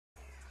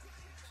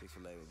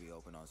Chick-fil-A would be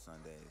open on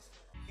Sundays.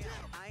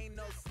 I ain't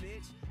no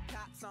snitch,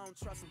 cops don't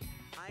trust him.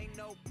 I ain't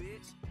no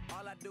bitch,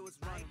 all I do is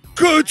run.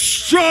 Good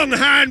strong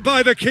hand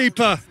by the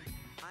keeper.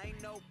 I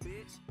ain't no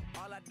bitch,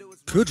 all I do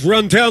is Good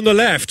run down the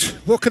left.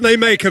 What can they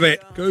make of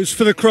it? Goes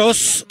for the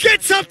cross.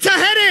 Gets up to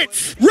head it.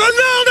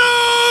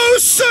 Ronaldo!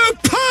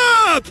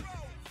 Superb!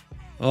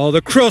 Oh,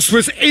 the cross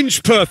was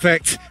inch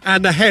perfect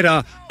and the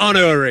header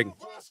unerring.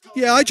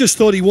 Yeah, I just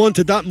thought he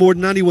wanted that more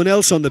than anyone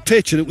else on the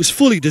pitch, and it was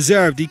fully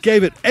deserved. He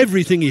gave it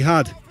everything he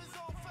had.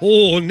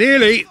 Oh,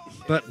 nearly,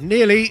 but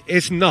nearly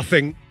is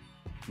nothing.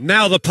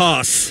 Now the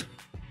pass.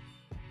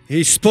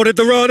 He spotted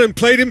the run and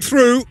played him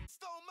through.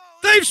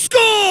 They've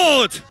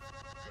scored!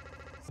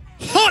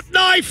 Hot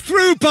knife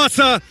through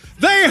butter.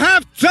 They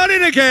have done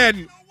it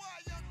again.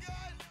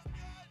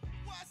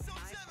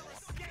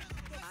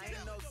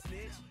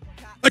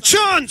 A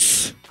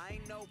chance!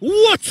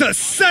 What a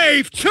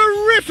save!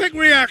 Terrific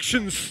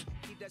reactions!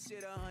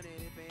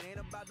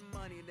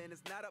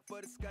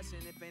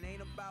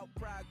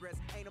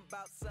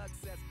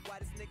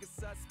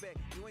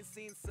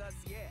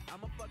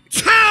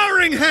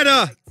 Towering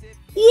header!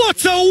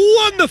 What a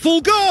wonderful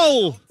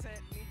goal!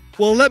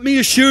 Well, let me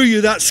assure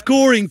you that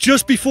scoring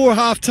just before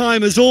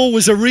half-time is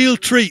always a real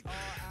treat.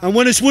 And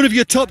when it's one of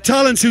your top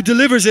talents who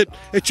delivers it,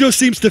 it just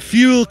seems to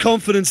fuel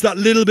confidence that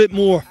little bit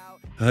more.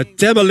 A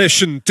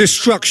demolition,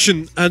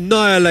 destruction,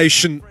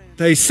 annihilation.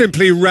 They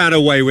simply ran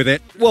away with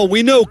it. Well,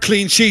 we know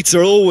clean sheets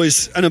are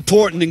always an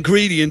important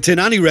ingredient in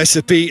any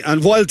recipe,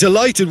 and while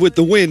delighted with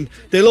the win,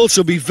 they'll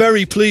also be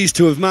very pleased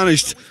to have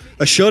managed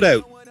a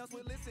shutout.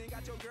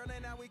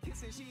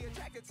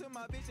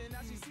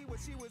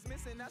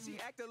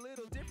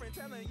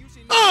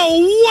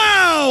 Oh,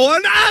 wow!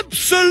 An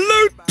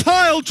absolute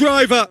pile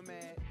driver!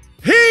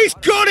 He's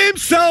got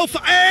himself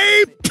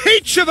a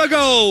peach of a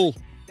goal!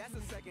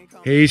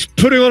 He's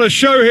putting on a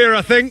show here,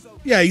 I think.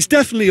 Yeah, he's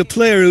definitely a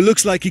player who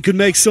looks like he could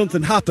make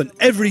something happen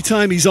every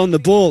time he's on the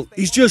ball.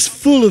 He's just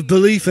full of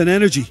belief and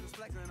energy.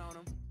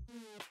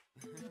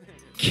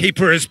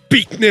 Keeper has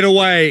beaten it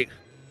away.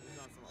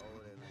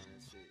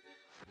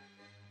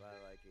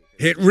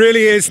 It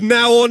really is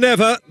now or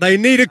never. They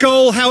need a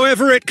goal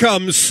however it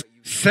comes.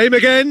 Same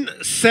again,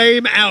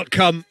 same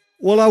outcome.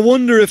 Well, I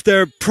wonder if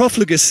their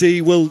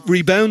profligacy will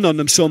rebound on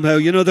them somehow.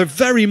 You know, they're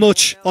very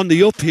much on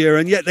the up here,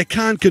 and yet they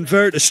can't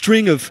convert a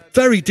string of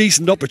very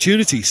decent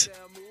opportunities.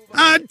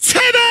 And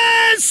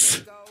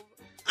Tevez!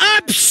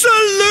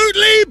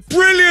 Absolutely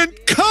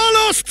brilliant!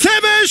 Carlos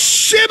Tevez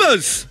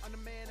shimmers!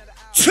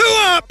 2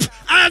 up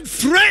and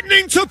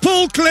threatening to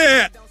pull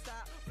clear.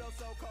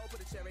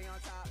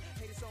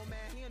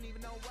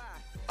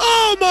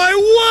 Oh my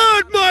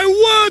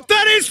word,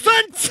 that is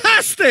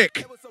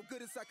fantastic!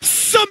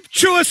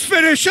 Sumptuous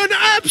finish, an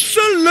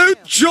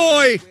absolute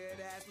joy!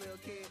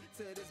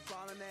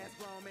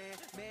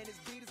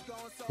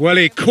 Well,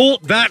 he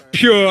caught that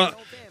pure,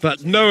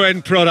 but no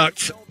end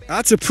product.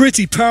 That's a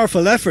pretty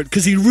powerful effort,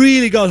 because he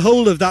really got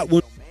hold of that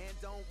one.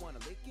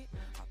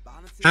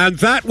 And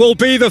that will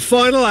be the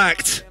final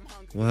act.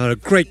 Well, a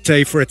great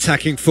day for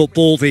attacking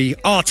football. The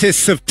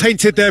artists have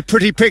painted their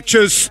pretty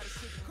pictures.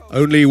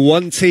 Only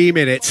one team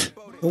in it.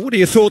 Well, what are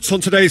your thoughts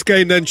on today's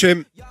game then,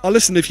 Jim? Oh,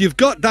 listen, if you've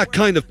got that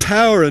kind of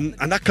power and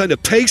that kind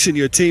of pace in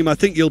your team, I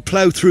think you'll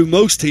plough through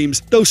most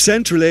teams. Those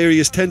central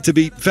areas tend to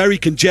be very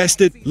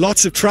congested,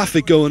 lots of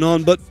traffic going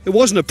on, but it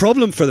wasn't a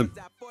problem for them.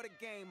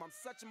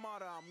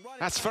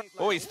 That's fun.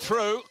 Oh, he's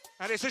through,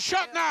 and it's a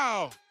shot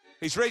now.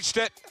 He's reached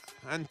it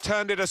and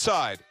turned it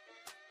aside.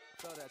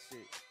 Let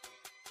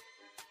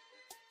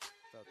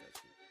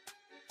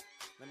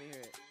me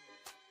hear it.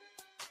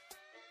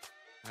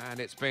 And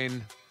it's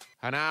been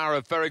an hour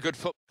of very good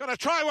football. Gonna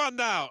try one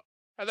now.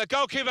 And the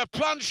goalkeeper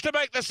plunged to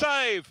make the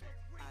save.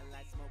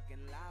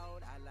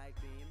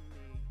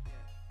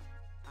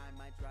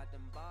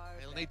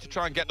 He'll need to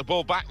try and get the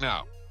ball back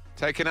now.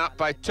 Taken up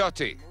by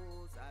Totti.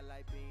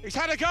 He's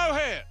had a go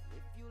here.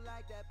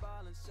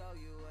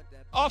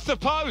 Off the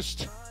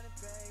post.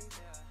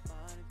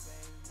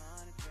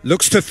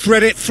 Looks to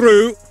thread it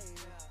through.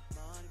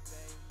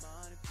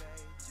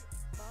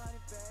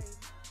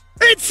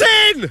 It's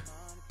in!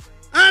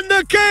 And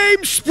the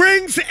game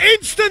springs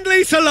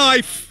instantly to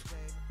life.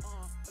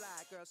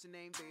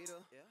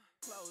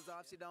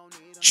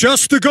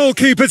 Just the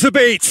goalkeeper to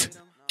beat.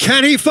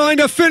 Can he find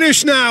a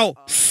finish now?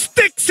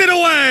 Sticks it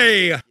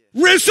away.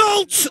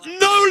 Results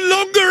no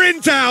longer in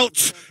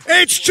doubt.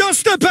 It's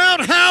just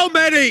about how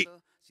many.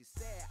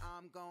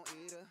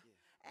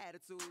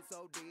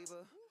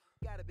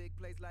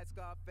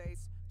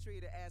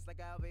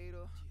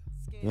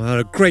 Well,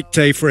 a great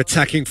day for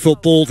attacking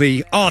football.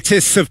 The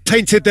artists have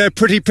painted their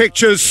pretty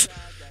pictures.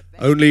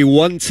 Only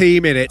one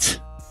team in it.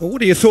 Well,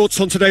 what are your thoughts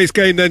on today's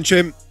game then,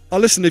 Jim? Oh,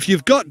 listen, if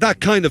you've got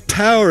that kind of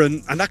power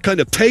and that kind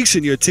of pace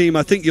in your team,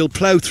 I think you'll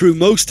plough through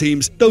most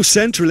teams. Those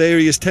central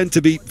areas tend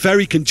to be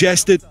very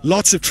congested,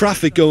 lots of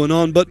traffic going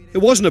on, but it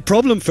wasn't a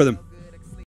problem for them.